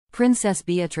Princess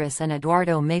Beatrice and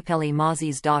Edoardo Mapelli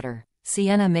Mozzi's daughter,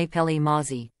 Sienna Mapelli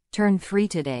Mozzi, turned 3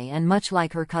 today, and much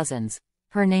like her cousins,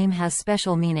 her name has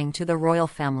special meaning to the royal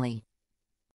family.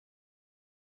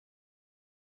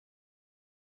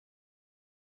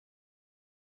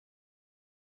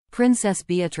 Princess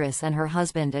Beatrice and her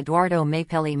husband Edoardo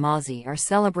Mapelli Mozzi are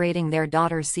celebrating their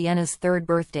daughter Sienna's 3rd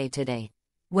birthday today,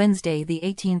 Wednesday the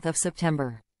 18th of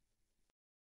September.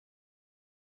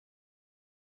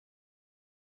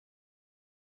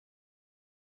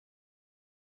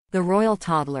 The royal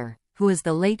toddler, who is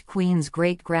the late Queen's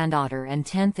great-granddaughter and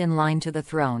 10th in line to the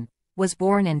throne, was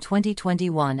born in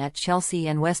 2021 at Chelsea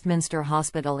and Westminster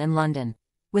Hospital in London,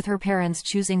 with her parents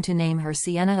choosing to name her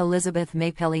Sienna Elizabeth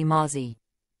Mapelli Mozzi.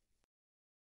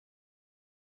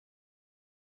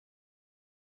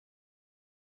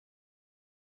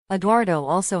 Edoardo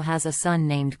also has a son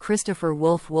named Christopher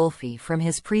Wolfe from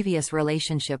his previous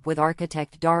relationship with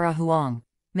architect Dara Huang,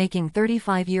 making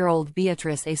 35-year-old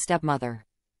Beatrice a stepmother.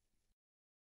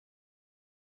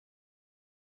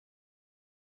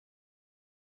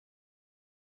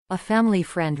 A family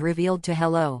friend revealed to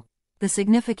Hello! The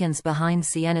significance behind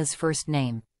Sienna's first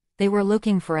name. They were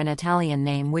looking for an Italian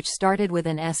name which started with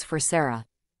an S for Sarah,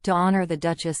 to honor the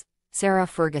Duchess, Sarah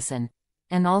Ferguson,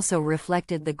 and also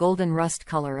reflected the golden rust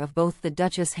color of both the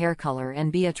Duchess' hair color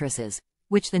and Beatrice's,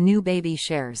 which the new baby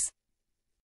shares.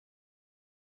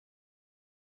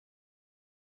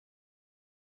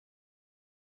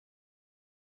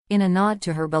 In a nod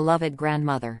to her beloved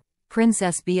grandmother,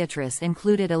 Princess Beatrice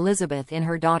included Elizabeth in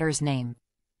her daughter's name.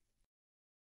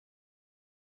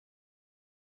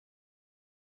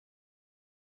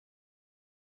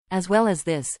 As well as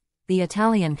this, the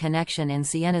Italian connection in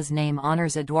Sienna's name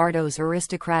honors Edoardo's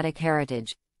aristocratic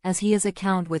heritage, as he is a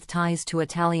count with ties to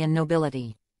Italian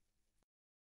nobility.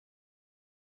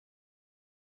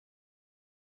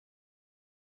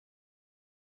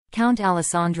 Count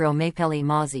Alessandro Mapelli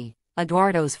Mozzi,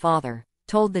 Edoardo's father,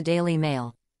 told the Daily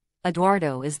Mail,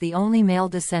 "Edoardo is the only male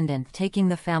descendant taking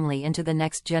the family into the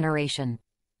next generation."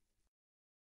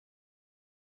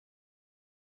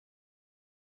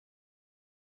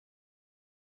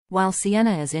 While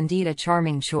Sienna is indeed a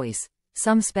charming choice,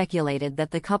 some speculated that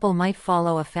the couple might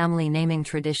follow a family naming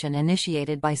tradition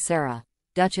initiated by Sarah,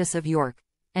 Duchess of York,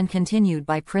 and continued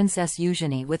by Princess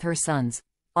Eugenie with her sons,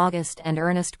 August and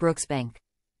Ernest Brooksbank.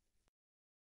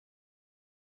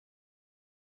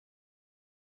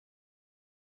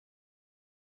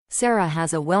 Sarah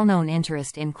has a well-known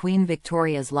interest in Queen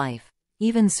Victoria's life,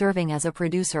 even serving as a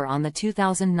producer on the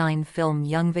 2009 film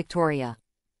Young Victoria.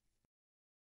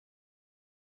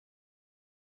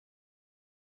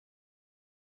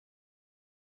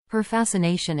 Her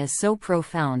fascination is so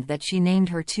profound that she named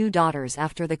her 2 daughters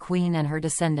after the Queen and her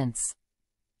descendants.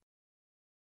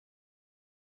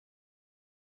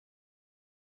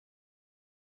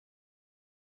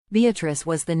 Beatrice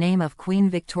was the name of Queen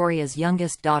Victoria's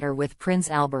youngest daughter with Prince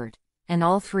Albert, and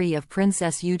all 3 of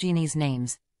Princess Eugenie's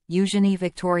names, Eugenie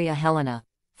Victoria Helena,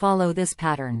 follow this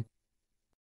pattern.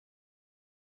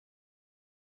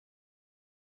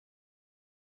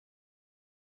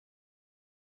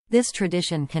 This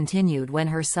tradition continued when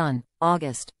her son,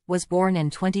 August, was born in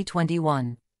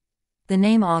 2021. The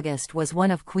name August was one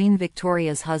of Queen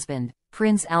Victoria's husband,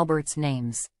 Prince Albert's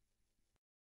names.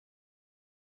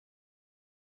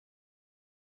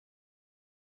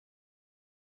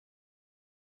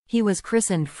 He was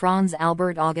christened Franz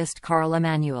Albert August Karl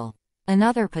Emanuel.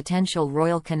 Another potential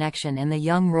royal connection in the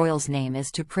young royal's name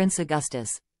is to Prince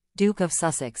Augustus, Duke of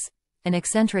Sussex, an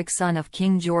eccentric son of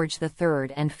King George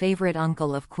III and favorite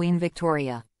uncle of Queen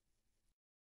Victoria.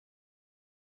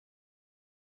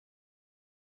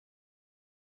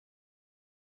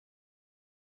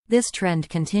 This trend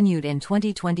continued in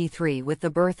 2023 with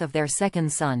the birth of their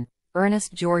second son,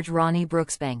 Ernest George Ronnie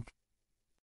Brooksbank.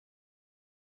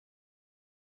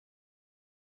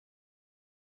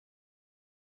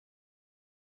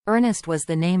 Ernest was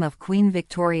the name of Queen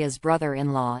Victoria's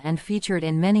brother-in-law and featured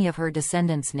in many of her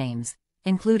descendants' names,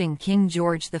 including King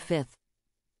George V.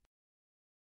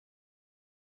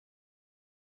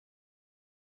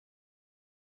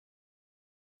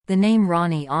 The name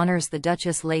Ronnie honors the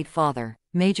Duchess' late father,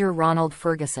 Major Ronald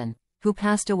Ferguson, who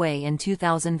passed away in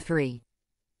 2003.